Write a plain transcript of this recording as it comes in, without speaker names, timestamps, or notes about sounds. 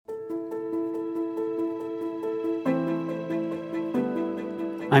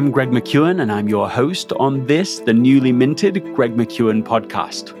I'm Greg McKeown, and I'm your host on this, the newly minted Greg McKeown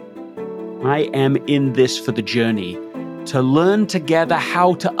podcast. I am in this for the journey, to learn together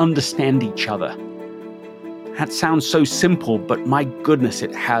how to understand each other. That sounds so simple, but my goodness,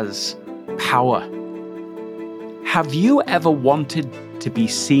 it has power. Have you ever wanted to be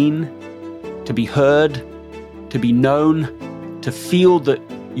seen, to be heard, to be known, to feel that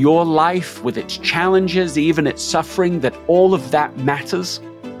your life with its challenges, even its suffering, that all of that matters?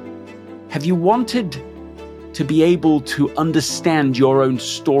 Have you wanted to be able to understand your own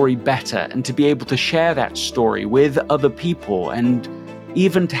story better and to be able to share that story with other people and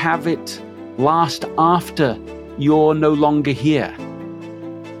even to have it last after you're no longer here?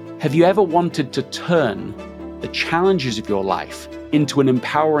 Have you ever wanted to turn the challenges of your life into an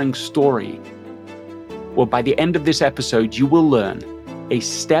empowering story? Well, by the end of this episode, you will learn a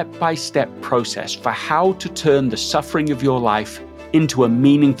step-by-step process for how to turn the suffering of your life into a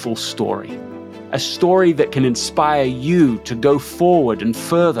meaningful story. A story that can inspire you to go forward and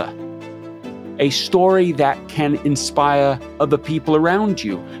further. A story that can inspire other people around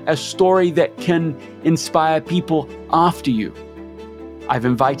you. A story that can inspire people after you. I've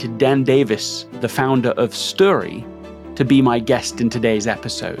invited Dan Davis, the founder of Story, to be my guest in today's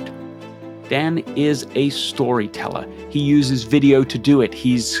episode. Dan is a storyteller. He uses video to do it.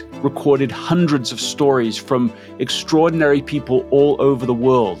 He's recorded hundreds of stories from extraordinary people all over the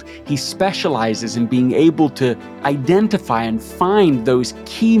world. He specializes in being able to identify and find those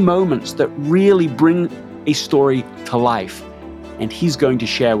key moments that really bring a story to life. And he's going to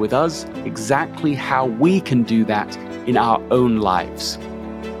share with us exactly how we can do that in our own lives.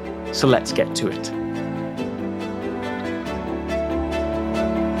 So let's get to it.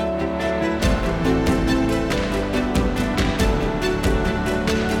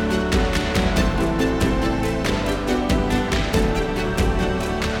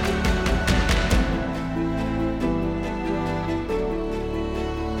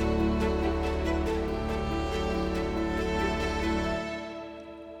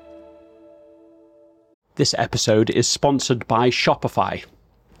 This episode is sponsored by Shopify.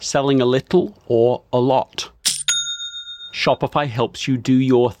 Selling a little or a lot. Shopify helps you do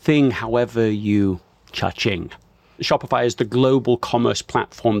your thing however you cha-ching. Shopify is the global commerce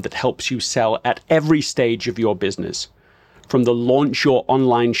platform that helps you sell at every stage of your business. From the launch your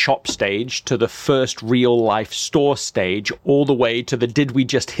online shop stage to the first real life store stage, all the way to the did we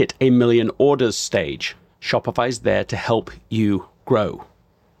just hit 1 million orders stage. Shopify's there to help you grow.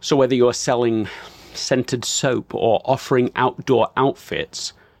 So whether you're selling scented soap or offering outdoor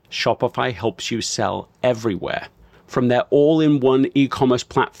outfits, Shopify helps you sell everywhere. From their all-in-one e-commerce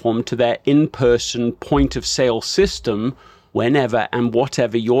platform to their in-person point-of-sale system, whenever and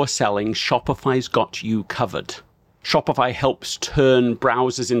whatever you're selling, Shopify's got you covered. Shopify helps turn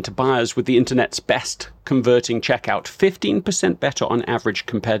browsers into buyers with the internet's best converting checkout, 15% better on average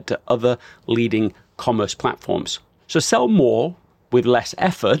compared to other leading commerce platforms. So sell more with less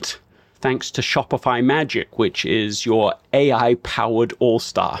effort, thanks to Shopify Magic, which is your AI-powered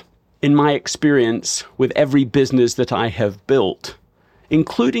all-star. In my experience with every business that I have built,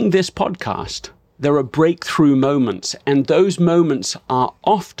 including this podcast, there are breakthrough moments, and those moments are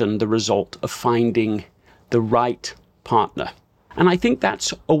often the result of finding the right partner. And I think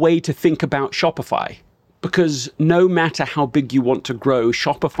that's a way to think about Shopify, because no matter how big you want to grow,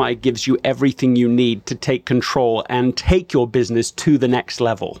 Shopify gives you everything you need to take control and take your business to the next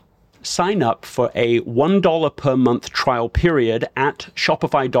level. Sign up for a $1 per month trial period at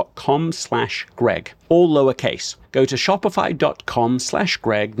shopify.com/Greg, all lowercase. Go to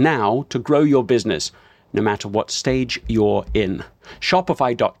shopify.com/Greg now to grow your business, no matter what stage you're in.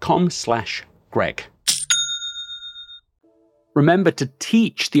 Shopify.com/Greg. Remember to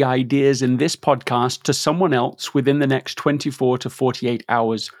teach the ideas in this podcast to someone else within the next 24 to 48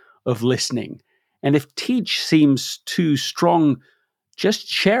 hours of listening. And if teach seems too strong, just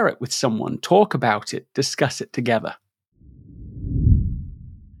share it with someone, talk about it, discuss it together.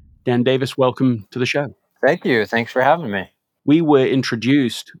 Dan Davis, welcome to the show. Thank you. Thanks for having me. We were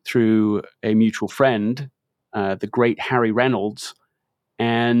introduced through a mutual friend, the great Harry Reynolds,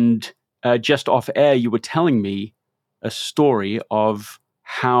 and just off air, you were telling me a story of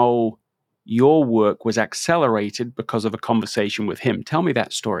how your work was accelerated because of a conversation with him. Tell me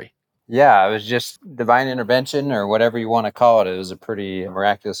that story. Yeah, it was just divine intervention or whatever you want to call it. It was a pretty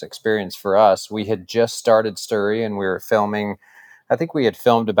miraculous experience for us. We had just started Story and we were filming. I think we had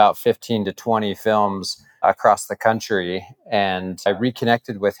filmed about 15 to 20 films across the country. And I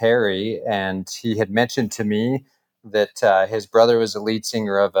reconnected with Harry and he had mentioned to me that his brother was the lead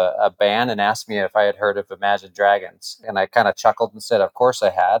singer of a band and asked me if I had heard of Imagine Dragons. And I kind of chuckled and said, of course I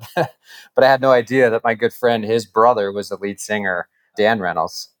had. But I had no idea that my good friend, his brother, was the lead singer, Dan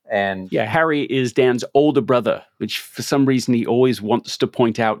Reynolds. And Yeah, Harry is Dan's older brother, which for some reason he always wants to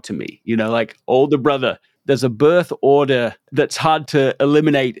point out to me, like older brother. There's a birth order that's hard to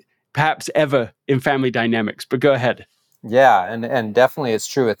eliminate, perhaps ever, in family dynamics. But go ahead. yeah, and definitely it's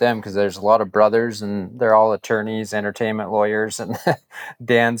true with them because there's a lot of brothers and they're all attorneys, entertainment lawyers, and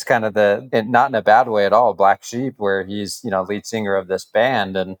Dan's kind of and not in a bad way at all, black sheep, where he's lead singer of this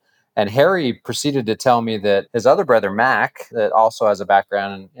band, and Harry proceeded to tell me that his other brother Mac, that also has a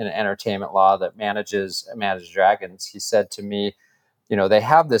background in entertainment law, that manages Dragons. He said to me, they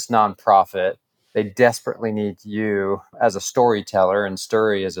have this nonprofit. They desperately need you as a storyteller, and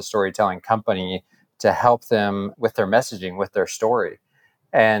Sturry is a storytelling company, to help them with their messaging, with their story.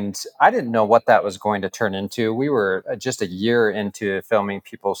 And I didn't know what that was going to turn into. We were just a year into filming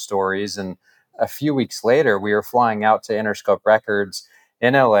people's stories. And a few weeks later, we were flying out to Interscope Records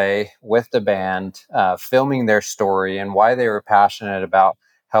in LA with the band, filming their story and why they were passionate about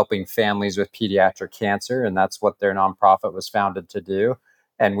helping families with pediatric cancer. And that's what their nonprofit was founded to do.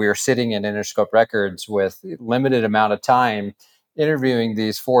 And we were sitting in Interscope Records with limited amount of time, interviewing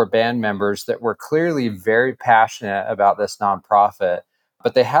these 4 band members that were clearly very passionate about this nonprofit,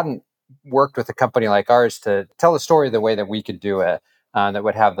 but they hadn't worked with a company like ours to tell the story the way that we could do it, that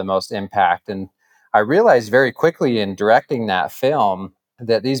would have the most impact. And I realized very quickly in directing that film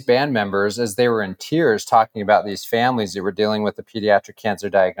that these band members, as they were in tears talking about these families that were dealing with a pediatric cancer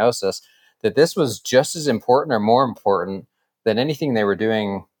diagnosis, that this was just as important or more important than anything they were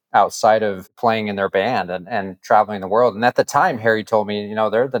doing outside of playing in their band and traveling the world. And at the time, Harry told me,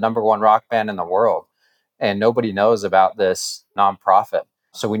 they're the number 1 rock band in the world and nobody knows about this nonprofit.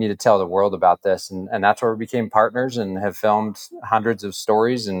 So we need to tell the world about this. And that's where we became partners and have filmed hundreds of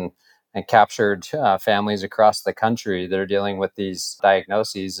stories and captured families across the country that are dealing with these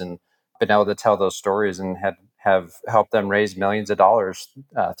diagnoses and been able to tell those stories and have helped them raise millions of dollars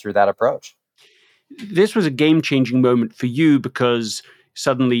through that approach. This was a game-changing moment for you because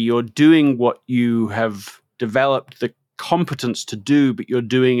suddenly you're doing what you have developed the competence to do, but you're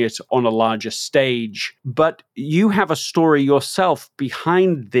doing it on a larger stage. But you have a story yourself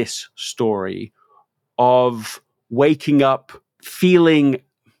behind this story of waking up feeling,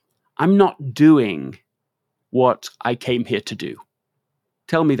 I'm not doing what I came here to do.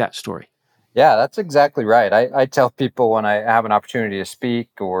 Tell me that story. Yeah, that's exactly right. I tell people when I have an opportunity to speak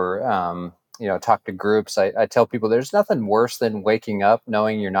or talk to groups, I tell people there's nothing worse than waking up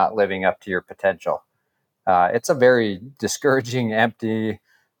knowing you're not living up to your potential. It's a very discouraging, empty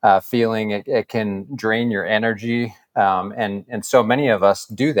feeling. It can drain your energy, and so many of us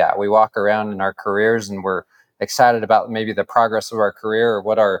do that. We walk around in our careers and we're excited about maybe the progress of our career or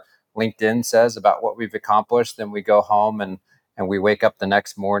what our LinkedIn says about what we've accomplished. Then we go home and we wake up the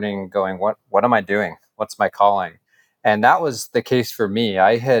next morning going, what am I doing? What's my calling? And that was the case for me.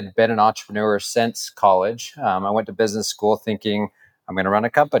 I had been an entrepreneur since college. I went to business school thinking I'm going to run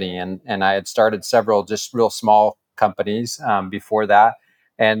a company. And I had started several just real small companies before that.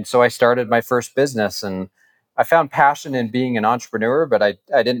 And so I started my first business and I found passion in being an entrepreneur, but I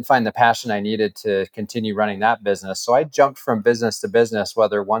didn't find the passion I needed to continue running that business. So I jumped from business to business,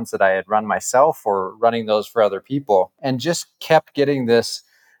 whether ones that I had run myself or running those for other people, and just kept getting this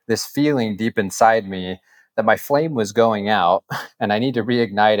feeling deep inside me that my flame was going out and I need to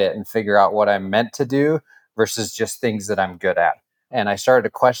reignite it and figure out what I'm meant to do versus just things that I'm good at. And I started to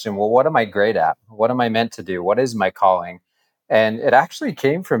question, well, what am I great at? What am I meant to do? What is my calling? And it actually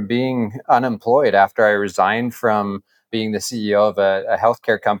came from being unemployed after I resigned from being the CEO of a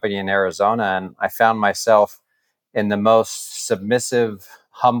healthcare company in Arizona. And I found myself in the most submissive,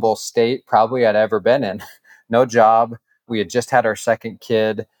 humble state probably I'd ever been in. No job. We had just had our second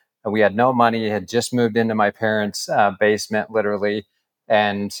kid. And we had no money, had just moved into my parents' basement, literally.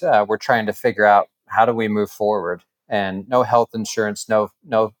 And we're trying to figure out how do we move forward. And no health insurance,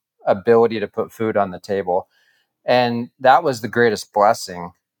 no ability to put food on the table. And that was the greatest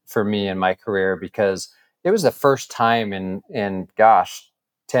blessing for me in my career because it was the first time in gosh,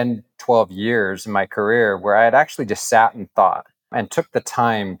 10, 12 years in my career where I had actually just sat and thought and took the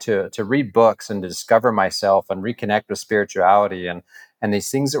time to read books and to discover myself and reconnect with spirituality and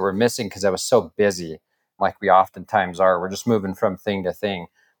these things that were missing because I was so busy, like we oftentimes are. We're just moving from thing to thing.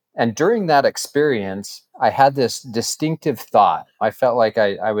 And during that experience, I had this distinctive thought. I felt like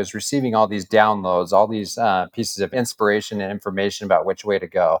I was receiving all these downloads, all these pieces of inspiration and information about which way to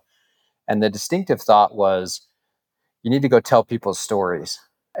go. And the distinctive thought was, you need to go tell people's stories.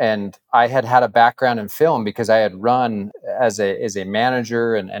 And I had had a background in film because I had run as a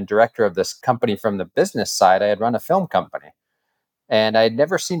manager and director of this company from the business side. I had run a film company, and I had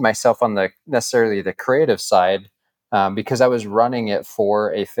never seen myself on the necessarily the creative side, because I was running it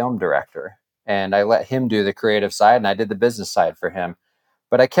for a film director, and I let him do the creative side, and I did the business side for him.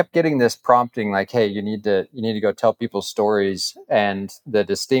 But I kept getting this prompting, like, "Hey, you need to go tell people stories," and the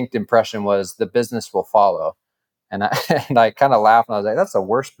distinct impression was the business will follow. And I and I kind of laughed and I was like, "That's the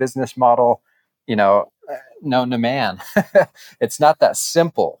worst business model, known to man." It's not that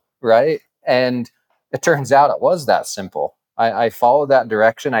simple, right? And it turns out it was that simple. I followed that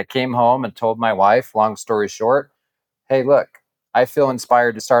direction. I came home and told my wife, long story short, "Hey, look, I feel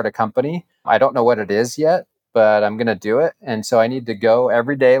inspired to start a company. I don't know what it is yet, but I'm going to do it. And so I need to go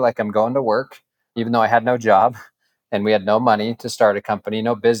every day like I'm going to work, even though I had no job and we had no money to start a company,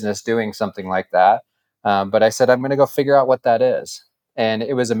 no business doing something like that. But I said, I'm going to go figure out what that is." And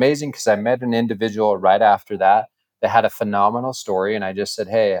it was amazing because I met an individual right after that that had a phenomenal story. And I just said,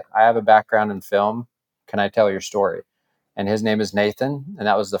 "Hey, I have a background in film. Can I tell your story?" And his name is Nathan. And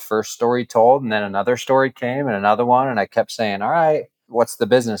that was the first story told. And then another story came and another one. And I kept saying, "All right, what's the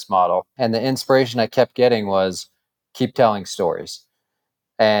business model?" And the inspiration I kept getting was keep telling stories.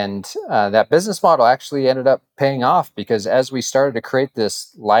 And that business model actually ended up paying off because as we started to create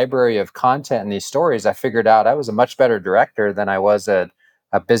this library of content and these stories, I figured out I was a much better director than I was a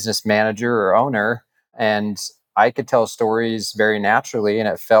business manager or owner. And I could tell stories very naturally. And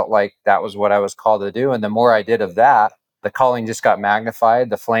it felt like that was what I was called to do. And the more I did of that, the calling just got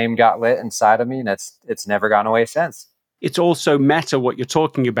magnified. The flame got lit inside of me. And it's never gone away since. It's also meta what you're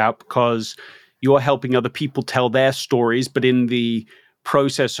talking about because you're helping other people tell their stories, but in the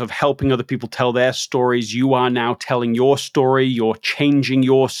process of helping other people tell their stories, you are now telling your story, you're changing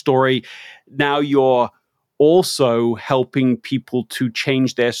your story. Now you're also helping people to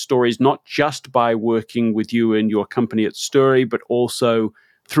change their stories, not just by working with you and your company at Story, but also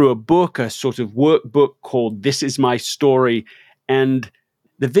through a book, a sort of workbook called This Is My Story. And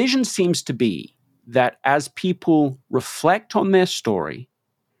the vision seems to be that as people reflect on their story,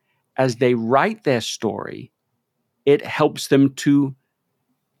 as they write their story, it helps them to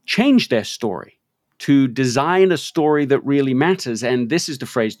change their story, to design a story that really matters. And this is the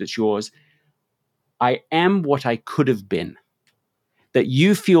phrase that's yours: I am what I could have been. That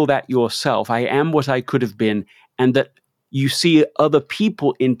you feel that yourself, I am what I could have been, and that you see other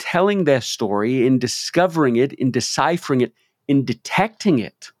people in telling their story, in discovering it, in deciphering it, in detecting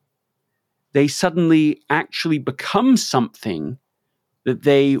it, they suddenly actually become something that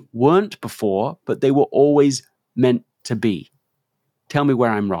they weren't before, but they were always meant to be. Tell me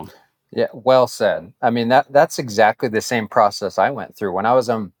where I'm wrong. Yeah, well said. I mean, that's exactly the same process I went through. When I was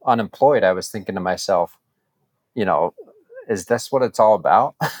unemployed, I was thinking to myself, you know, is this what it's all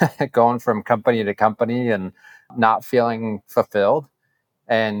about? Going from company to company and not feeling fulfilled.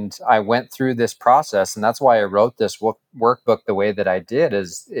 And I went through this process, and that's why I wrote this workbook the way that I did.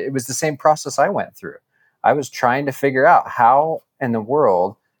 Is it was the same process I went through. I was trying to figure out how in the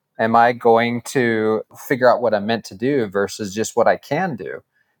world am I going to figure out what I'm meant to do versus just what I can do.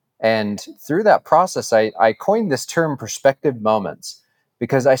 And through that process, I coined this term perspective moments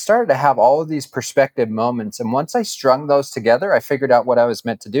because I started to have all of these perspective moments. And once I strung those together, I figured out what I was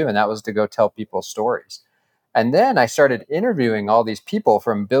meant to do, and that was to go tell people stories. And then I started interviewing all these people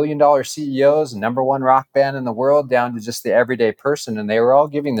from billion-dollar CEOs and number one rock band in the world down to just the everyday person. And they were all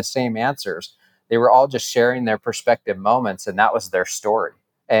giving the same answers. They were all just sharing their perspective moments, and that was their story.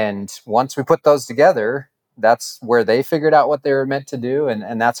 And once we put those together, that's where they figured out what they were meant to do.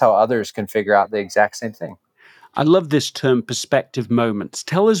 And that's how others can figure out the exact same thing. I love this term, perspective moments.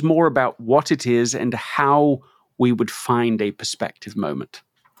 Tell us more about what it is and how we would find a perspective moment.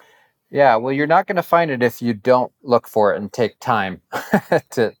 Yeah, well, you're not going to find it if you don't look for it and take time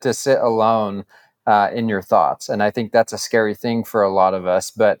to sit alone in your thoughts. And I think that's a scary thing for a lot of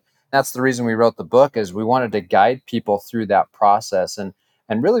us. But that's the reason we wrote the book is we wanted to guide people through that process. And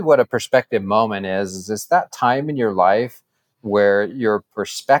really what a perspective moment is it's that time in your life where your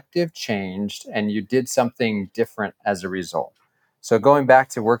perspective changed and you did something different as a result. So going back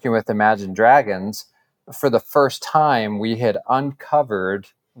to working with Imagine Dragons, for the first time, we had uncovered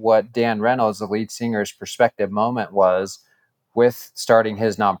what Dan Reynolds, the lead singer's perspective moment was with starting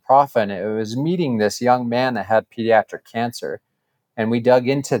his nonprofit. And it was meeting this young man that had pediatric cancer. And we dug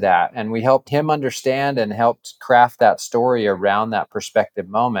into that and we helped him understand and helped craft that story around that perspective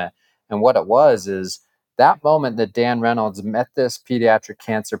moment. And what it was is that moment that Dan Reynolds met this pediatric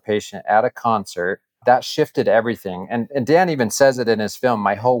cancer patient at a concert, that shifted everything. And Dan even says it in his film,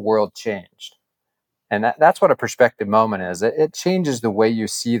 my whole world changed. And that's what a perspective moment is. It changes the way you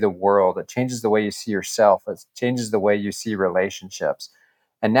see the world. It changes the way you see yourself. It changes the way you see relationships.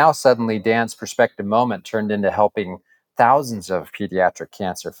 And now suddenly Dan's perspective moment turned into helping thousands of pediatric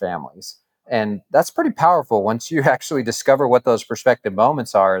cancer families. And that's pretty powerful. Once you actually discover what those perspective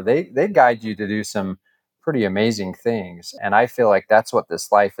moments are, they guide you to do some pretty amazing things. And I feel like that's what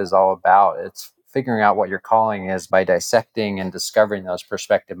this life is all about. It's figuring out what your calling is by dissecting and discovering those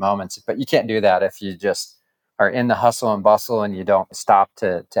perspective moments. But you can't do that if you just are in the hustle and bustle and you don't stop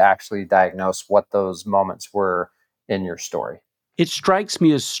to actually diagnose what those moments were in your story. It strikes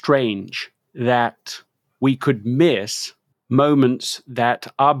me as strange that we could miss moments that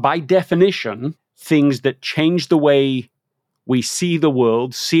are, by definition, things that change the way we see the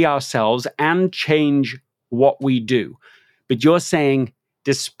world, see ourselves, and change what we do. But you're saying,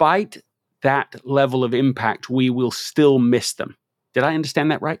 despite that level of impact, we will still miss them. Did I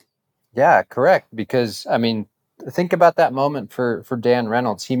understand that right? Yeah, correct. Because I mean, think about that moment for Dan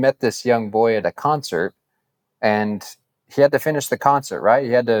Reynolds. He met this young boy at a concert, and he had to finish the concert, right?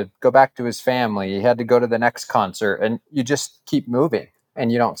 He had to go back to his family. He had to go to the next concert, and you just keep moving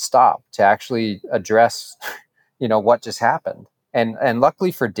and you don't stop to actually address, what just happened. And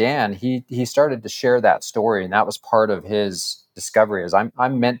luckily for Dan, he started to share that story, and that was part of his discovery. Is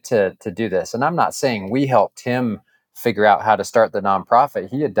I'm meant to do this, and I'm not saying we helped him figure out how to start the nonprofit.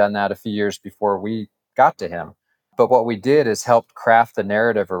 He had done that a few years before we got to him. But what we did is helped craft the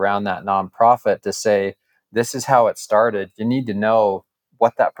narrative around that nonprofit to say, this is how it started. You need to know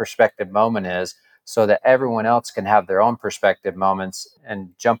what that perspective moment is so that everyone else can have their own perspective moments and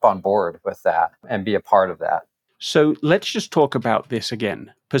jump on board with that and be a part of that. So let's just talk about this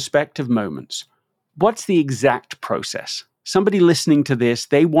again. Perspective moments. What's the exact process? Somebody listening to this,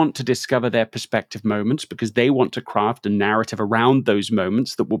 they want to discover their perspective moments because they want to craft a narrative around those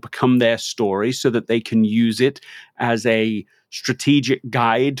moments that will become their story so that they can use it as a strategic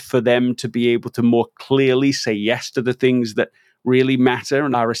guide for them to be able to more clearly say yes to the things that really matter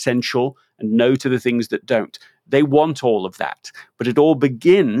and are essential and no to the things that don't. They want all of that, but it all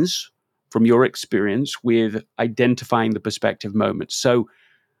begins from your experience with identifying the perspective moments. So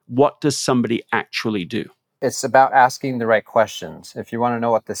what does somebody actually do? It's about asking the right questions. If you want to know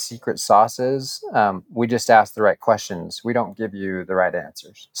what the secret sauce is, we just ask the right questions. We don't give you the right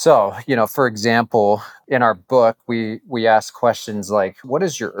answers. So, for example, in our book, we ask questions like, what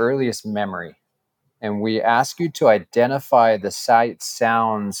is your earliest memory? And we ask you to identify the sights,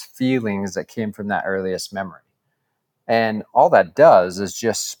 sounds, feelings that came from that earliest memory. And all that does is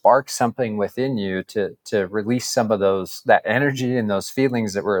just spark something within you to release some of that energy and those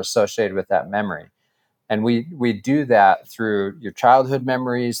feelings that were associated with that memory. And we do that through your childhood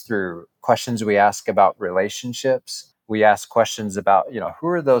memories, through questions we ask about relationships. We ask questions about, who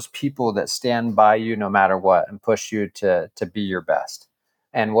are those people that stand by you no matter what and push you to be your best.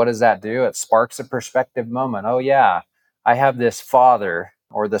 And what does that do? It sparks a perspective moment. Oh yeah, I have this father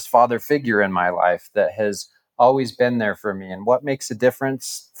or this father figure in my life that has always been there for me. And what makes a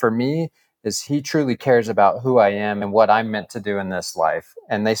difference for me is he truly cares about who I am and what I'm meant to do in this life.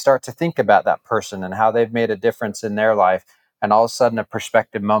 And they start to think about that person and how they've made a difference in their life. And all of a sudden, a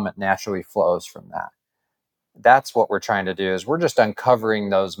perspective moment naturally flows from that. That's what we're trying to do is we're just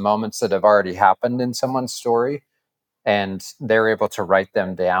uncovering those moments that have already happened in someone's story, and they're able to write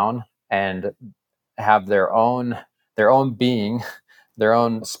them down and have their own being, their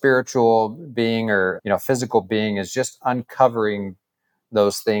own spiritual being or physical being is just uncovering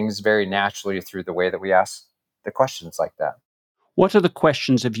those things very naturally through the way that we ask the questions like that. What other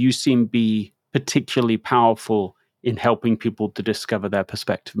questions have you seen be particularly powerful in helping people to discover their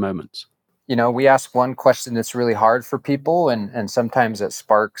perspective moments? We ask one question that's really hard for people, and sometimes it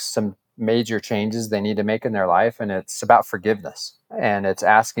sparks some major changes they need to make in their life, and it's about forgiveness. And it's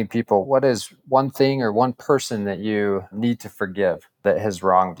asking people, what is one thing or one person that you need to forgive that has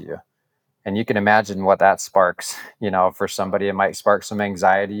wronged you? And you can imagine what that sparks. For somebody, it might spark some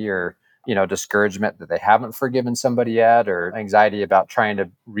anxiety or, discouragement that they haven't forgiven somebody yet, or anxiety about trying to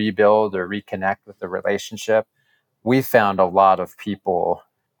rebuild or reconnect with the relationship. We found a lot of people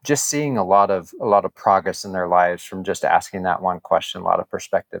just seeing a lot of progress in their lives from just asking that one question, a lot of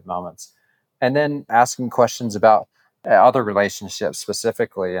perspective moments. And then asking questions about other relationships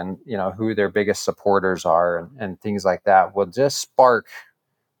specifically, and who their biggest supporters are, and things like that will just spark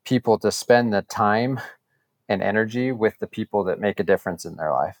people to spend the time and energy with the people that make a difference in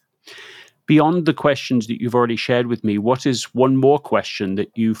their life. Beyond the questions that you've already shared with me, what is one more question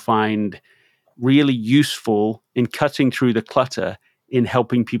that you find really useful in cutting through the clutter in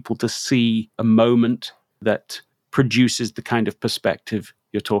helping people to see a moment that produces the kind of perspective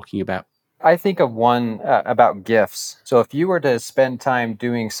you're talking about? I think of one about gifts. So if you were to spend time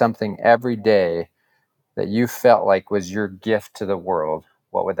doing something every day that you felt like was your gift to the world,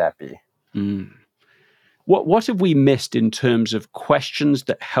 what would that be? Mm. What have we missed in terms of questions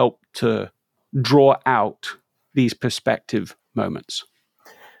that help to draw out these perspective moments?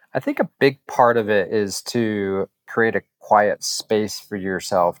 I think a big part of it is to create a quiet space for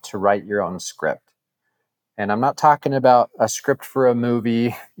yourself to write your own script. And I'm not talking about a script for a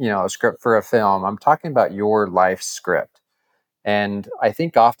movie, a script for a film. I'm talking about your life script. And I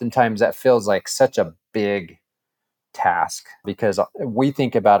think oftentimes that feels like such a big task because we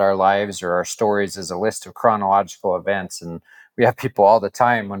think about our lives or our stories as a list of chronological events. And we have people all the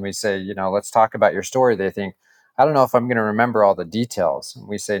time when we say, let's talk about your story, they think, I don't know if I'm going to remember all the details. And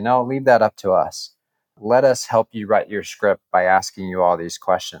we say, no, leave that up to us. Let us help you write your script by asking you all these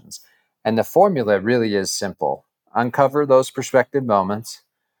questions. And the formula really is simple: uncover those perspective moments,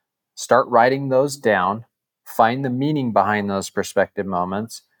 start writing those down, find the meaning behind those perspective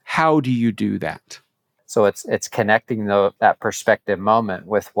moments. How do you do that? So it's connecting that perspective moment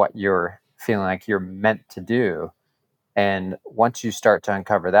with what you're feeling like you're meant to do. And once you start to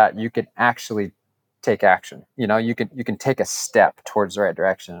uncover that, you can actually take action. You can take a step towards the right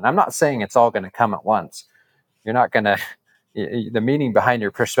direction. And I'm not saying it's all going to come at once. You're not going to the meaning behind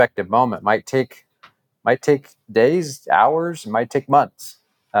your perspective moment might take days, hours, might take months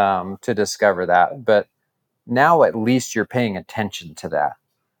to discover that. But now at least you're paying attention to that.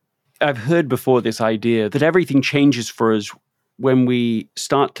 I've heard before this idea that everything changes for us when we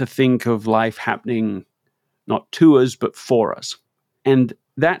start to think of life happening not to us, but for us. And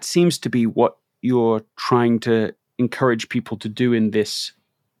that seems to be what you're trying to encourage people to do in this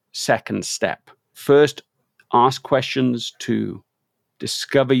second step. First, ask questions to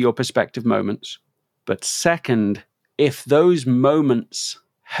discover your perspective moments. But second, if those moments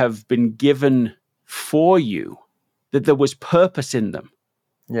have been given for you, that there was purpose in them,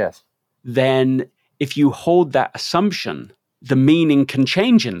 Yes. then if you hold that assumption, the meaning can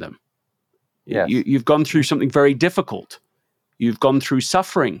change in them. Yes. You've gone through something very difficult. You've gone through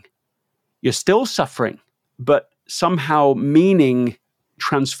suffering. You're still suffering, but somehow meaning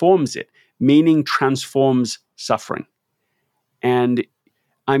transforms it. Meaning transforms suffering. And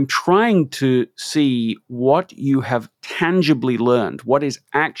I'm trying to see what you have tangibly learned, what is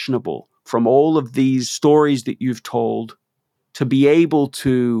actionable from all of these stories that you've told, to be able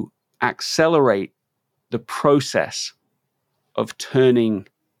to accelerate the process of turning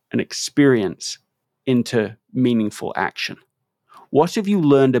an experience into meaningful action. What have you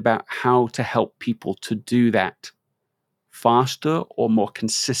learned about how to help people to do that faster or more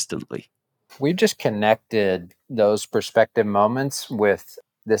consistently? We've just connected those perspective moments with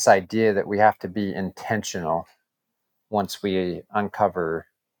this idea that we have to be intentional once we uncover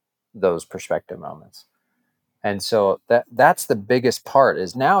those perspective moments. And so that's the biggest part,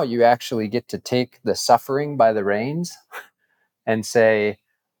 is now you actually get to take the suffering by the reins and say,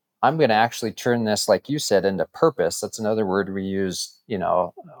 I'm going to actually turn this, like you said, into purpose. That's another word we use,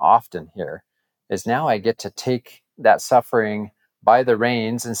 often here, is now I get to take that suffering by the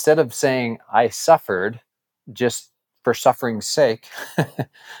reins. Instead of saying I suffered just for suffering's sake,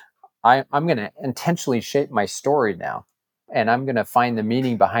 I'm going to intentionally shape my story now. And I'm going to find the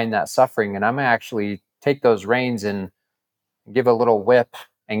meaning behind that suffering. And I'm going to actually take those reins and give a little whip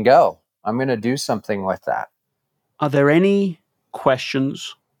and go. I'm going to do something with that. Are there any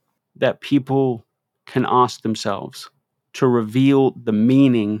questions that people can ask themselves to reveal the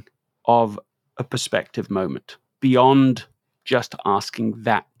meaning of a perspective moment beyond just asking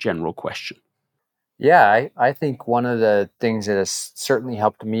that general question? Yeah, I think one of the things that has certainly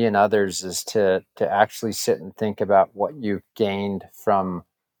helped me and others is to actually sit and think about what you've gained from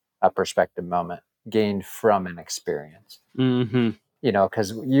a perspective moment, gained from an experience. Mm-hmm.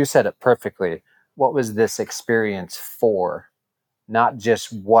 Because you said it perfectly. What was this experience for? Not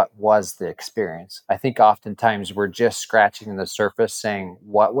just what was the experience. I think oftentimes we're just scratching the surface saying,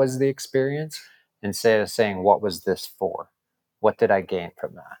 what was the experience? Instead of saying, what was this for? What did I gain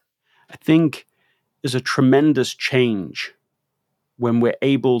from that? I think there's a tremendous change when we're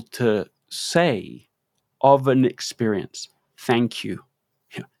able to say of an experience, thank you.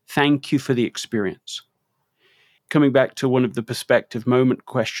 Thank you for the experience. Coming back to one of the perspective moment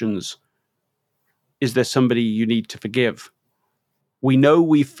questions, is there somebody you need to forgive? We know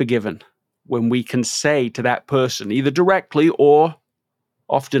we've forgiven when we can say to that person, either directly or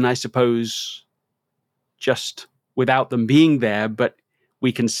often, I suppose, just without them being there, but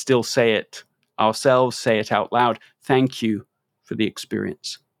we can still say it ourselves, say it out loud. Thank you for the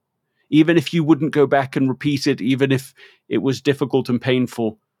experience. Even if you wouldn't go back and repeat it, even if it was difficult and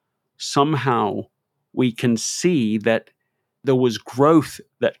painful, somehow we can see that there was growth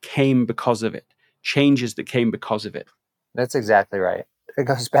that came because of it, changes that came because of it. That's exactly right. It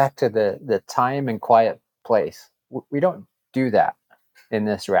goes back to the time and quiet place. We don't do that in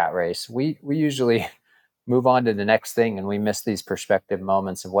this rat race. We usually move on to the next thing, and we miss these perspective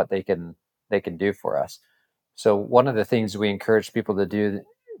moments of what they can do for us. So one of the things we encourage people to do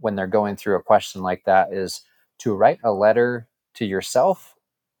when they're going through a question like that is to write a letter to yourself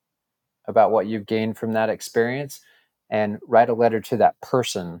about what you've gained from that experience, and write a letter to that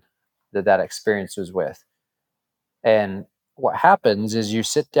person that experience was with. And what happens is you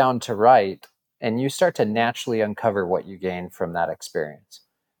sit down to write, and you start to naturally uncover what you gained from that experience.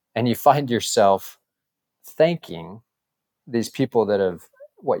 And you find yourself thanking these people that have,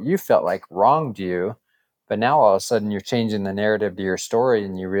 what you felt like, wronged you. But now all of a sudden you're changing the narrative to your story,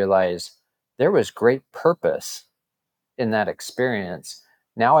 and you realize there was great purpose in that experience.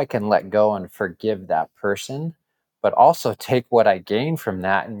 Now I can let go and forgive that person, but also take what I gained from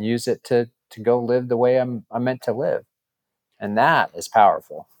that and use it to go live the way I'm meant to live. And that is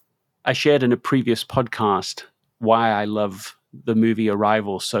powerful. I shared in a previous podcast why I love the movie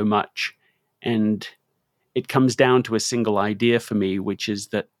Arrival so much. And it comes down to a single idea for me, which is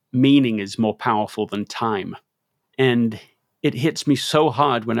that meaning is more powerful than time. And it hits me so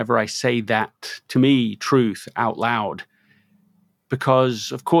hard whenever I say that, to me, truth out loud.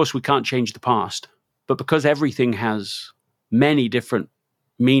 Because, of course, we can't change the past. But because everything has many different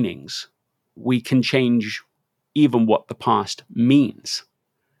meanings, we can change even what the past means.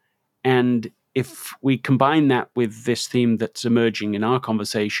 And if we combine that with this theme that's emerging in our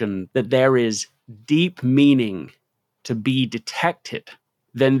conversation, that there is deep meaning to be detected,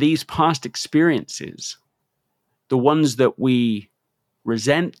 then these past experiences, the ones that we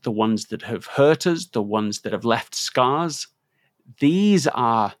resent, the ones that have hurt us, the ones that have left scars, these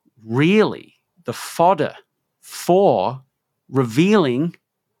are really the fodder for revealing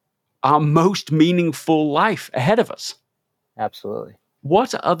our most meaningful life ahead of us. Absolutely.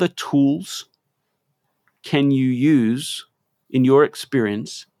 What other tools can you use in your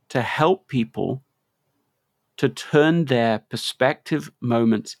experience to help people to turn their perspective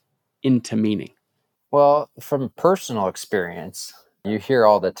moments into meaning? Well, from personal experience, you hear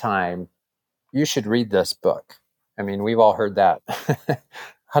all the time, you should read this book. I mean, we've all heard that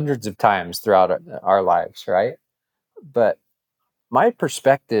hundreds of times throughout our lives, right? But my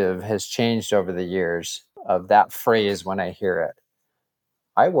perspective has changed over the years of that phrase when I hear it.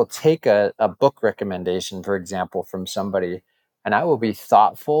 I will take a book recommendation, for example, from somebody, and I will be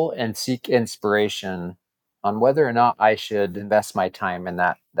thoughtful and seek inspiration on whether or not I should invest my time in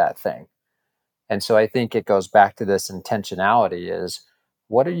that thing. And so I think it goes back to this intentionality is,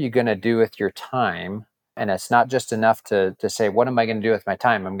 what are you going to do with your time? And it's not just enough to say, what am I going to do with my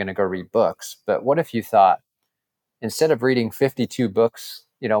time? I'm going to go read books. But what if you thought, instead of reading 52 books,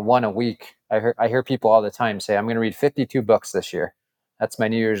 one a week, I hear people all the time say, I'm going to read 52 books this year. That's my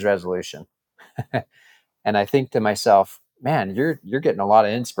New Year's resolution. And I think to myself, man, you're getting a lot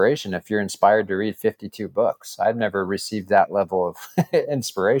of inspiration if you're inspired to read 52 books. I've never received that level of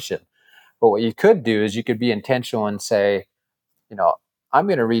inspiration. But what you could do is you could be intentional and say, you know, I'm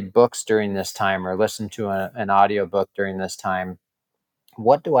going to read books during this time or listen to an audiobook during this time.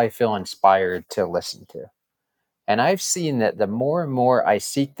 What do I feel inspired to listen to? And I've seen that the more and more I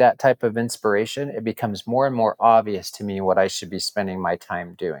seek that type of inspiration, it becomes more and more obvious to me what I should be spending my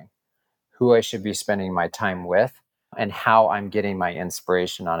time doing, who I should be spending my time with, and how I'm getting my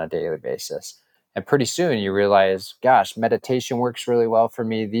inspiration on a daily basis. And pretty soon you realize, gosh, meditation works really well for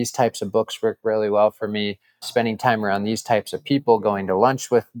me. These types of books work really well for me. Spending time around these types of people, going to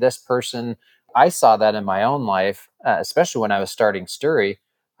lunch with this person. I saw that in my own life, especially when I was starting Sturry.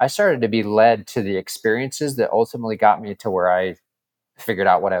 I started to be led to the experiences that ultimately got me to where I figured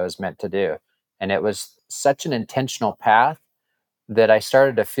out what I was meant to do. And it was such an intentional path that I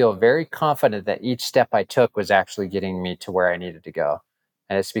started to feel very confident that each step I took was actually getting me to where I needed to go.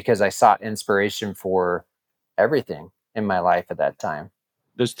 And it's because I sought inspiration for everything in my life at that time.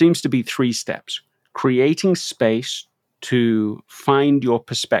 There seems to be 3 steps: creating space to find your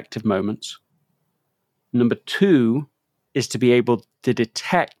perspective moments. Number 2 is to be able to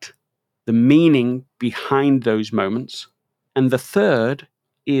detect the meaning behind those moments. And the third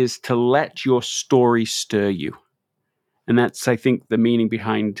is to let your story stir you. And that's, I think, the meaning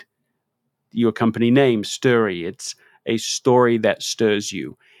behind your company name, Sturry. It's a story that stirs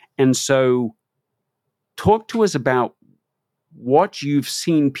you. And so talk to us about what you've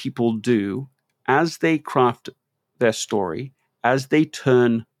seen people do as they craft their story, as they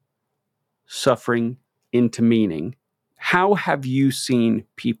turn suffering into meaning. How have you seen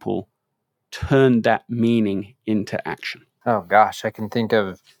people turned that meaning into action? Oh gosh, I can think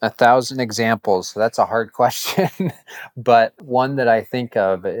of 1,000 examples. So that's a hard question. But one that I think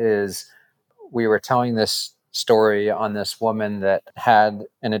of is we were telling this story on this woman that had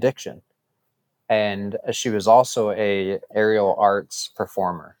an addiction. And she was also a aerial arts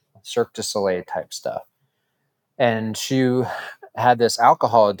performer, Cirque du Soleil type stuff. And she had this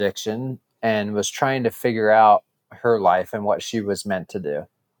alcohol addiction and was trying to figure out her life and what she was meant to do.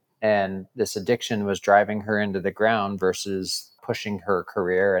 And this addiction was driving her into the ground versus pushing her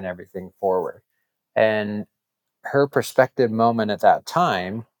career and everything forward. And her perspective moment at that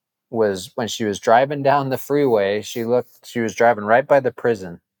time was when she was driving down the freeway. She was driving right by the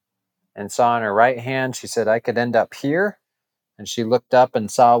prison and saw on her right hand, she said, I could end up here. And she looked up and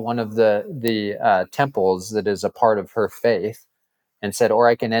saw one of the temples that is a part of her faith and said, or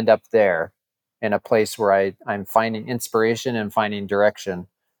I can end up there in a place where I'm finding inspiration and finding direction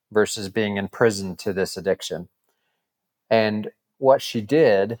versus being in prison to this addiction. And what she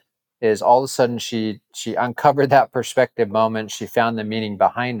did is all of a sudden she uncovered that perspective moment. She found the meaning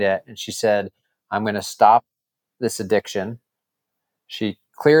behind it. And she said, I'm going to stop this addiction. She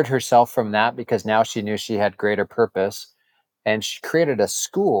cleared herself from that because now she knew she had greater purpose. And she created a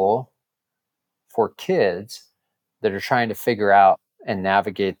school for kids that are trying to figure out and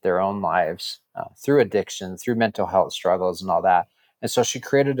navigate their own lives through addiction, through mental health struggles and all that. And so she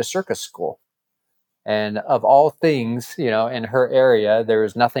created a circus school. And of all things, in her area, there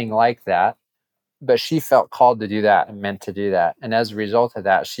was nothing like that. But she felt called to do that and meant to do that. And as a result of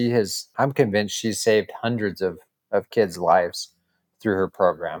that, I'm convinced she's saved hundreds of kids' lives through her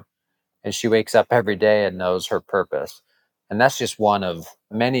program. And she wakes up every day and knows her purpose. And that's just one of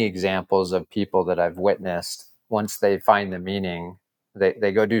many examples of people that I've witnessed. Once they find the meaning,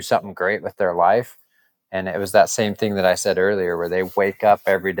 they go do something great with their life. And it was that same thing that I said earlier, where they wake up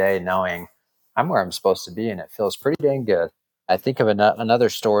every day knowing I'm where I'm supposed to be, and it feels pretty dang good. I think of another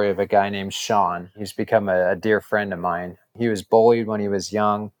story of a guy named Sean. He's become a dear friend of mine. He was bullied when he was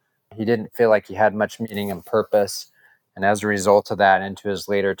young. He didn't feel like he had much meaning and purpose. And as a result of that, into his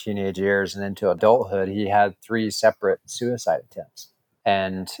later teenage years and into adulthood, he had 3 separate suicide attempts.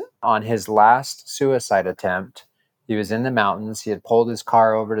 And on his last suicide attempt, he was in the mountains. He had pulled his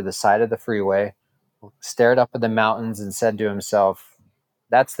car over to the side of the freeway, stared up at the mountains, and said to himself,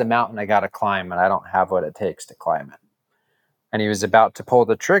 that's the mountain I got to climb, and I don't have what it takes to climb it. And he was about to pull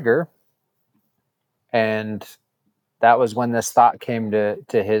the trigger, and that was when this thought came to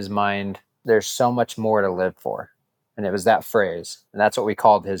his mind, there's so much more to live for. And it was that phrase. And that's what we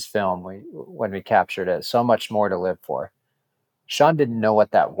called his film when we captured it. So much more to live for. Sean didn't know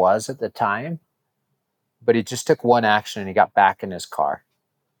what that was at the time, but he just took one action and he got back in his car.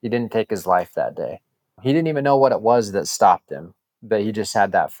 He didn't take his life that day. He didn't even know what it was that stopped him, but he just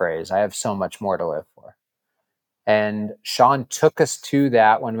had that phrase, I have so much more to live for. And Sean took us to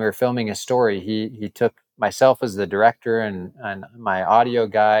that when we were filming a story. He took myself as the director and my audio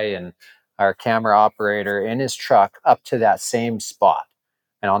guy and our camera operator in his truck up to that same spot.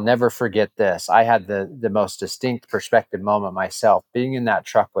 And I'll never forget this. I had the most distinct perspective moment myself, being in that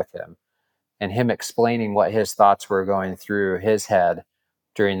truck with him and him explaining what his thoughts were going through his head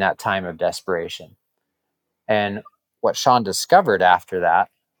during that time of desperation. And what Sean discovered after that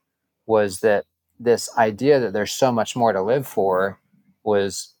was that this idea that there's so much more to live for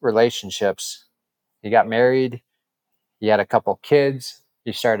was relationships. He got married. He had a couple kids.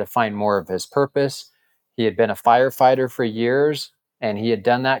 He started to find more of his purpose. He had been a firefighter for years, and he had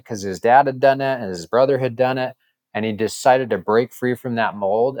done that because his dad had done it and his brother had done it. And he decided to break free from that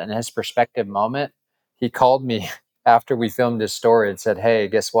mold. And his perspective moment, he called me after we filmed his story and said, hey,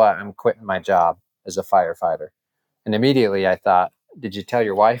 guess what? I'm quitting my job as a firefighter. And immediately I thought, did you tell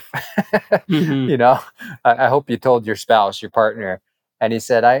your wife? Mm-hmm. I hope you told your spouse, your partner. And he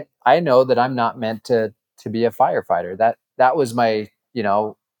said, I know that I'm not meant to be a firefighter. That was my,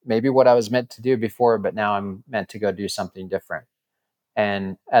 maybe what I was meant to do before, but now I'm meant to go do something different.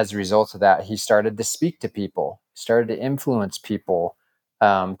 And as a result of that, he started to speak to people, started to influence people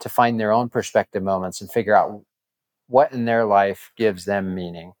to find their own perspective moments and figure out what in their life gives them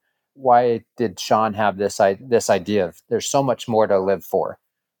meaning. Why did Sean have this idea of there's so much more to live for?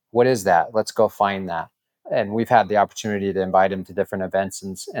 What is that? Let's go find that. And we've had the opportunity to invite him to different events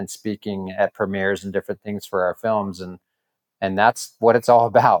and speaking at premieres and different things for our films. And that's what it's all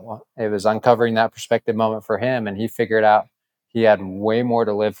about. It was uncovering that perspective moment for him. And he figured out he had way more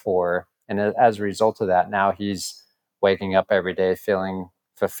to live for. And as a result of that, now he's waking up every day feeling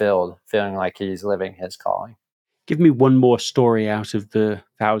fulfilled, feeling like he's living his calling. Give me one more story out of the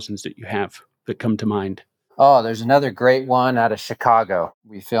thousands that you have that come to mind. Oh, there's another great one out of Chicago.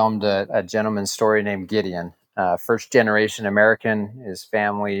 We filmed a gentleman's story named Gideon. First generation American. His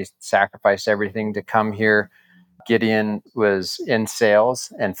family sacrificed everything to come here. Gideon was in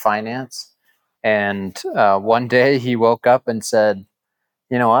sales and finance. And one day he woke up and said,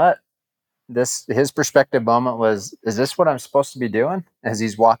 you know what? His perspective moment was, is this what I'm supposed to be doing? As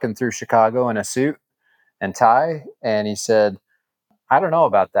he's walking through Chicago in a suit and tie. And he said, I don't know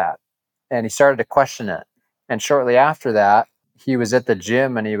about that. And he started to question it. And shortly after that, he was at the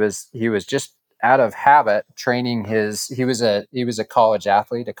gym and he was just out of habit training he was a college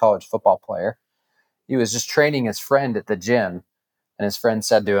athlete, a college football player. He was just training his friend at the gym. And his friend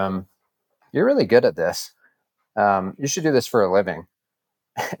said to him, you're really good at this. You should do this for a living.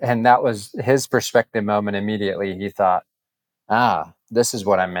 And that was his perspective moment. Immediately he thought, this is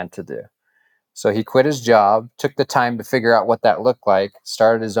what I'm meant to do. So he quit his job, took the time to figure out what that looked like,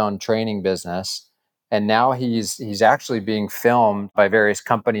 started his own training business. And now he's actually being filmed by various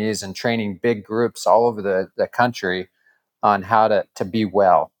companies and training big groups all over the country on how to be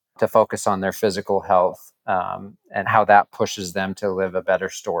well, to focus on their physical health, and how that pushes them to live a better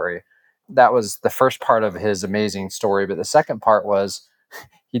story. That was the first part of his amazing story. But the second part was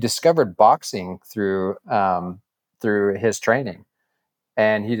he discovered boxing through his training.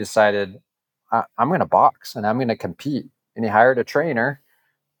 And he decided, I'm going to box and I'm going to compete. And he hired a trainer.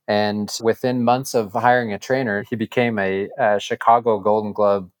 And within months of hiring a trainer, he became a Chicago Golden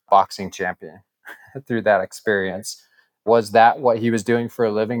Glove boxing champion through that experience. Was that what he was doing for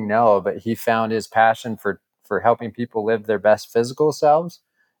a living? No, but he found his passion for helping people live their best physical selves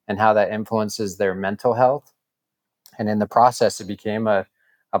and how that influences their mental health. And in the process, he became a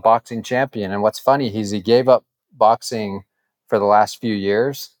boxing champion. And what's funny is he gave up boxing for the last few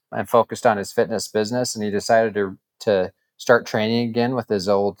years and focused on his fitness business. And he decided to start training again with his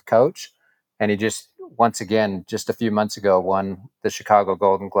old coach. And he just, once again, just a few months ago, won the Chicago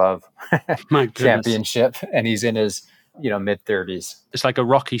Golden Glove championship. And he's in his mid-30s. It's like a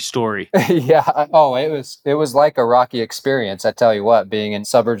Rocky story. Yeah. Oh, it was like a Rocky experience. I tell you what, being in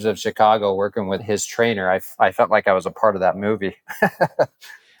suburbs of Chicago, working with his trainer, I felt like I was a part of that movie.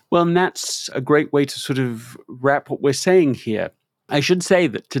 Well, and that's a great way to sort of wrap what we're saying here. I should say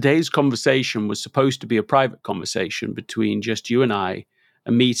that today's conversation was supposed to be a private conversation between just you and I,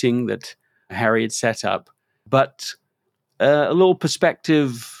 a meeting that Harry had set up, but a little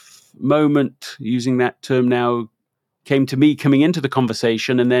perspective moment, using that term now, came to me coming into the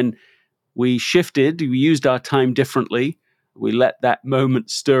conversation, and then we shifted, we used our time differently, we let that moment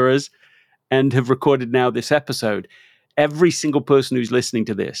stir us, and have recorded now this episode. Every single person who's listening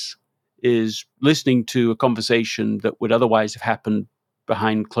to this is listening to a conversation that would otherwise have happened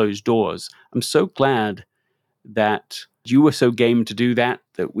behind closed doors. I'm so glad that you were so game to do that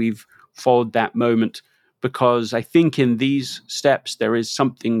we've followed that moment, because I think in these steps there is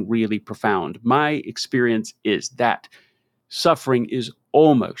something really profound. My experience is that suffering is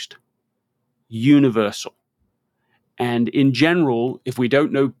almost universal. And in general, if we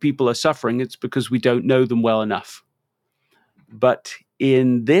don't know people are suffering, it's because we don't know them well enough. But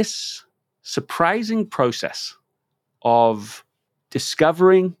in this surprising process of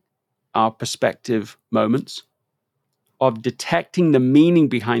discovering our perspective moments, of detecting the meaning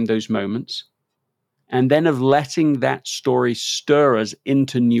behind those moments, and then of letting that story stir us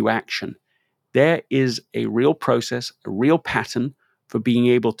into new action, there is a real process, a real pattern for being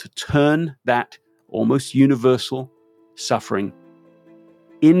able to turn that almost universal suffering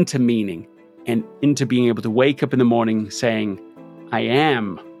into meaning and into being able to wake up in the morning saying, I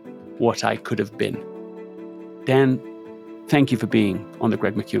am what I could have been. Dan, thank you for being on the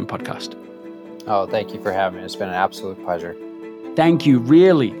Greg McKeown podcast. Oh, thank you for having me. It's been an absolute pleasure. Thank you,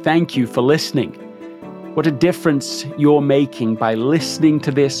 really. Thank you for listening. What a difference you're making by listening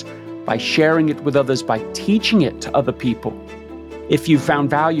to this, by sharing it with others, by teaching it to other people. If you found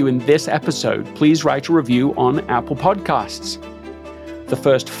value in this episode, please write a review on Apple Podcasts. The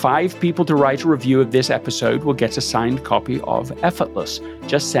first 5 people to write a review of this episode will get a signed copy of Effortless.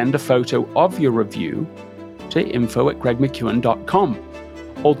 Just send a photo of your review to info@gregmckeown.com.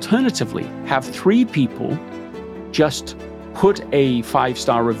 Alternatively, have 3 people just put a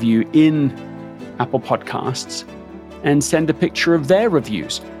 5-star review in Apple Podcasts and send a picture of their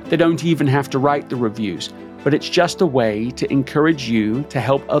reviews. They don't even have to write the reviews, but it's just a way to encourage you to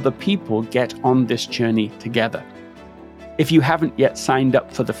help other people get on this journey together. If you haven't yet signed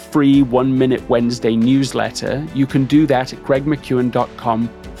up for the free 1 Minute Wednesday newsletter, you can do that at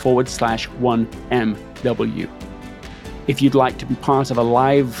gregmckeown.com/1MW. If you'd like to be part of a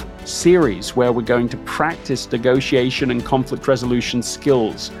live series where we're going to practice negotiation and conflict resolution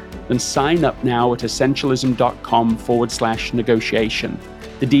skills then sign up now at essentialism.com/negotiation.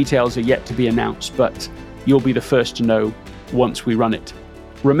 The details are yet to be announced, but you'll be the first to know once we run it.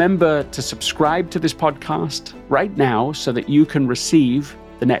 Remember to subscribe to this podcast right now so that you can receive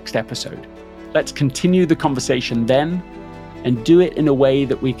the next episode. Let's continue the conversation then and do it in a way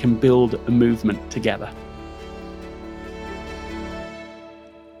that we can build a movement together.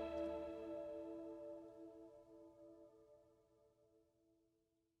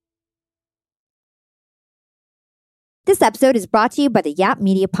 This episode is brought to you by the Yap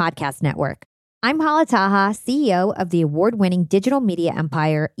Media Podcast Network. I'm Hala Taha, CEO of the award-winning digital media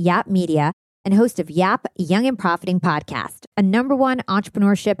empire, Yap Media, and host of Yap Young and Profiting Podcast, a #1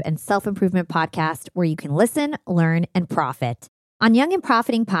 entrepreneurship and self-improvement podcast where you can listen, learn, and profit. On Young and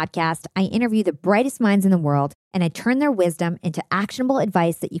Profiting Podcast, I interview the brightest minds in the world, and I turn their wisdom into actionable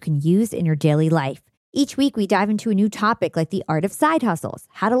advice that you can use in your daily life. Each week, we dive into a new topic like the art of side hustles,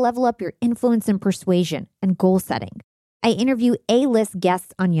 how to level up your influence and persuasion, and goal setting. I interview A-list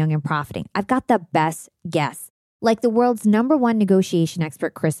guests on Young and Profiting. I've got the best guests, like the world's #1 negotiation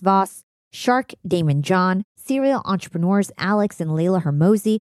expert, Chris Voss, Shark Damon John, serial entrepreneurs Alex and Layla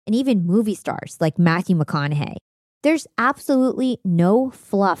Hermosi, and even movie stars like Matthew McConaughey. There's absolutely no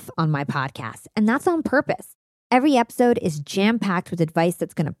fluff on my podcast, and that's on purpose. Every episode is jam-packed with advice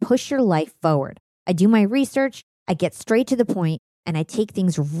that's going to push your life forward. I do my research, I get straight to the point, and I take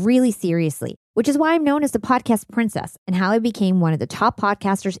things really seriously, which is why I'm known as the podcast princess and how I became one of the top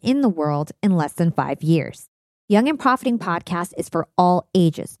podcasters in the world in less than 5 years. Young and Profiting Podcast is for all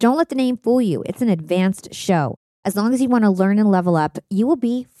ages. Don't let the name fool you. It's an advanced show. As long as you want to learn and level up, you will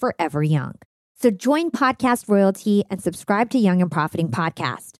be forever young. So join Podcast Royalty and subscribe to Young and Profiting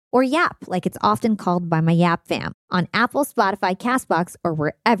Podcast, or YAP, like it's often called by my YAP fam, on Apple, Spotify, CastBox, or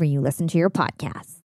wherever you listen to your podcasts.